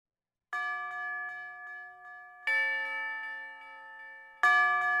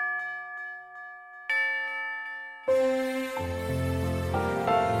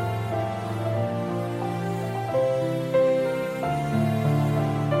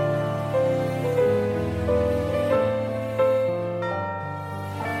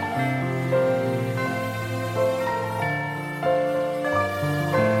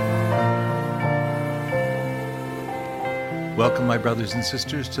Welcome, my brothers and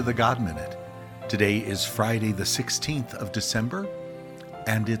sisters, to the God Minute. Today is Friday, the 16th of December,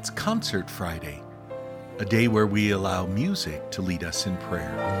 and it's Concert Friday, a day where we allow music to lead us in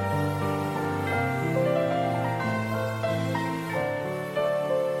prayer.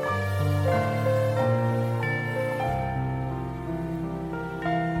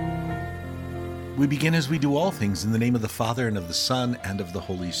 We begin as we do all things in the name of the Father, and of the Son, and of the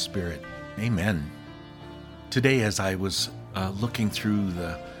Holy Spirit. Amen. Today, as I was looking through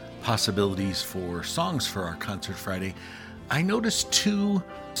the possibilities for songs for our Concert Friday, I noticed two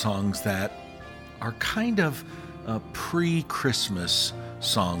songs that are kind of pre-Christmas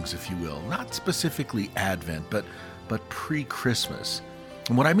songs, if you will. Not specifically Advent, but pre-Christmas.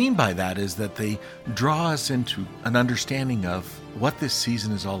 And what I mean by that is that they draw us into an understanding of what this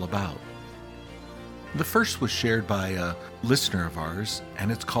season is all about. The first was shared by a listener of ours,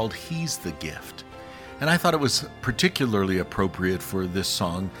 and it's called He's the Gift. And I thought it was particularly appropriate for this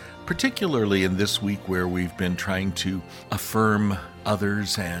song, particularly in this week where we've been trying to affirm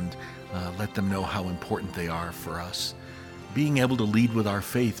others and let them know how important they are for us. Being able to lead with our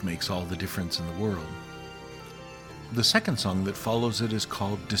faith makes all the difference in the world. The second song that follows it is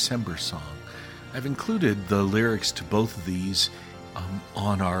called December Song. I've included the lyrics to both of these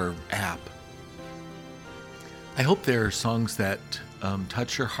on our app. I hope there are songs that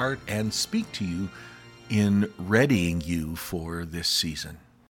touch your heart and speak to you in readying you for this season.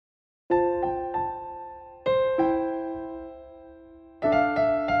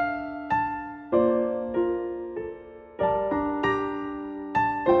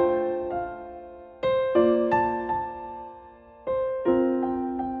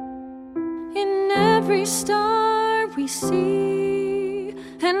 In every star we see,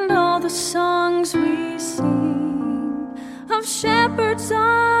 and all the songs we sing, of shepherds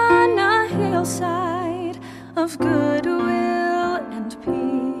on a hillside, of goodwill and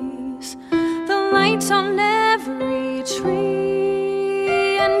peace, the lights on every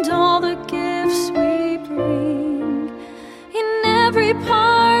tree, and all the gifts we bring. In every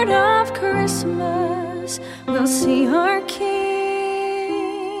part of Christmas we'll see our King,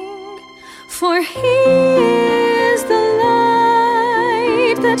 for He is the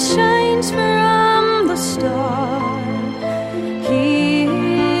light that shines from the star. He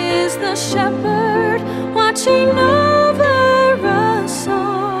is the shepherd watching over us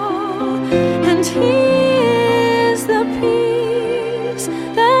all, and He is the peace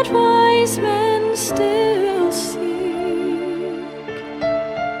that wise men still seek.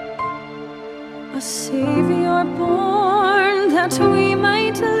 A Savior born that we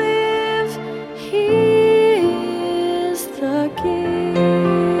might live, He is the gift.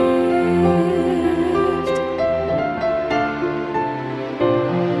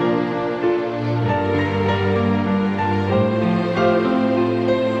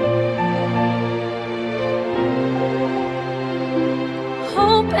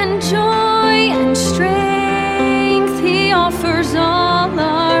 And joy and strength He offers all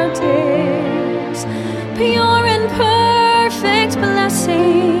our days, pure and perfect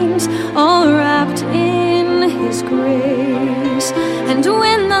blessings, all wrapped in His grace. And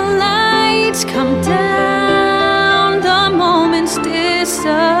when the lights come down, the moments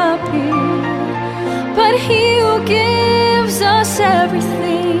disappear, but He who gives us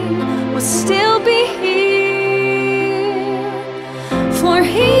everything will still be here. For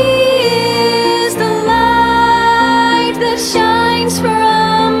He is the light that shines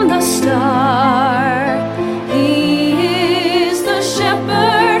from the star. He is the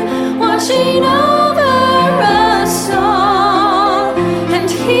shepherd watching over us all, and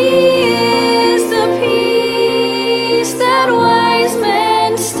He is the peace that wise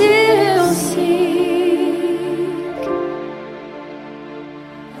men still seek.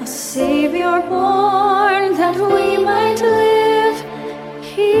 A Savior born that we might live,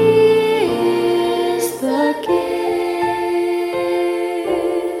 He is the gift.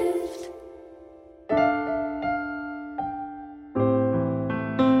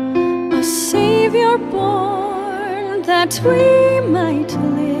 A Savior born that we might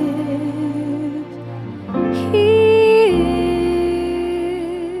live. He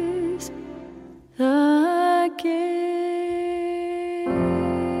is the gift.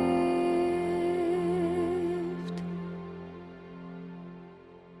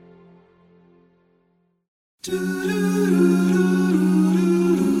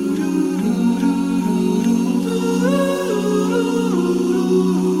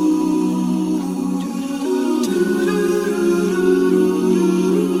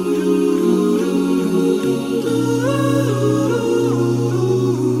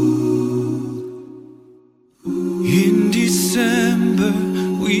 In December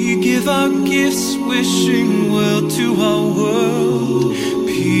We give our gifts, wishing well to our world,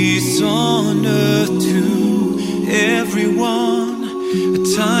 peace on earth to everyone. A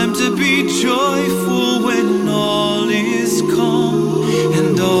time to be joyful when all is calm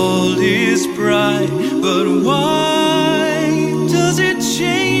and all is bright. But why does it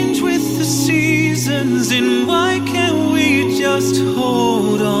change with the seasons, and why can't we just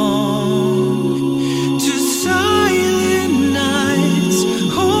hold on to silent nights,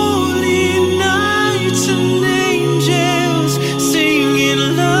 holy nights, and angels singing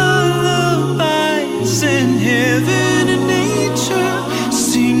lullabies, and heaven and nature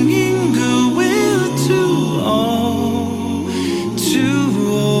singing goodwill to all, to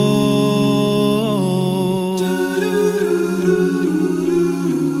all.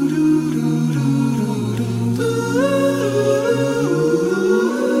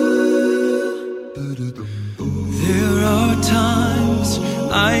 There are times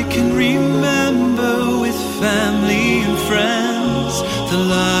I can remember with family and friends, the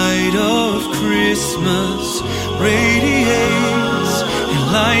light of Christmas radiates and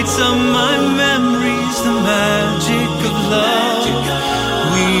lights up my memories, the magic of love.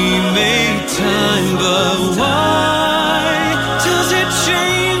 We made time, but why does it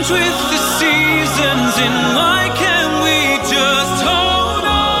change with the seasons, and why can't we just hold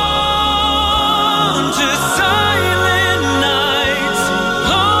on to silent nights,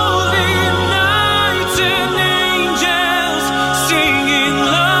 holy nights, and angels singing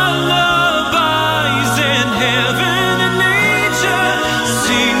lullabies, and heaven and nature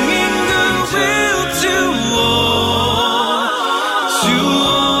singing goodwill to all, to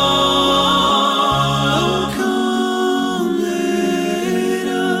all. Oh, come, let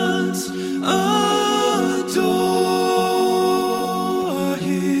us adore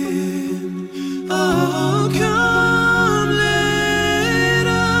Him. Oh, come, let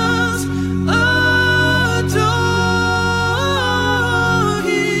us adore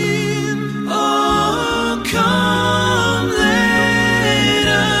Him. Oh, come, let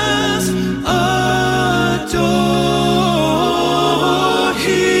us adore Him.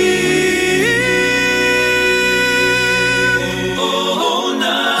 Oh,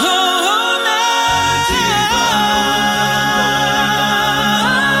 night divine,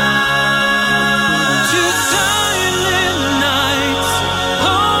 to silent nights,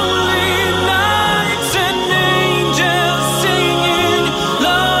 holy nights, and angels singing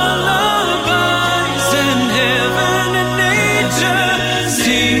lullabies, and heaven and nature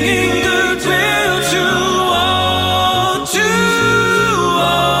singing goodwill to all, to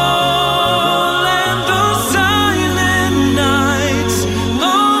all. And those silent nights,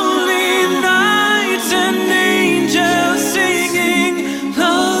 holy nights, and angels singing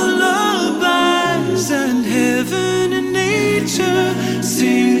lullabies, and heaven and nature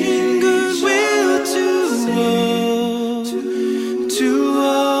singing goodwill to all, to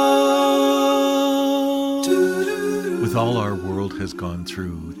all. With all our world has gone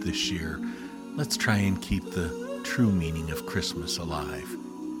through this year, let's try and keep the true meaning of Christmas alive.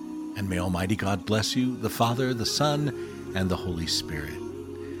 And may Almighty God bless you, the Father, the Son, and the Holy Spirit.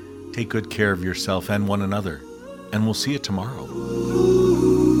 Take good care of yourself and one another, and we'll see you tomorrow.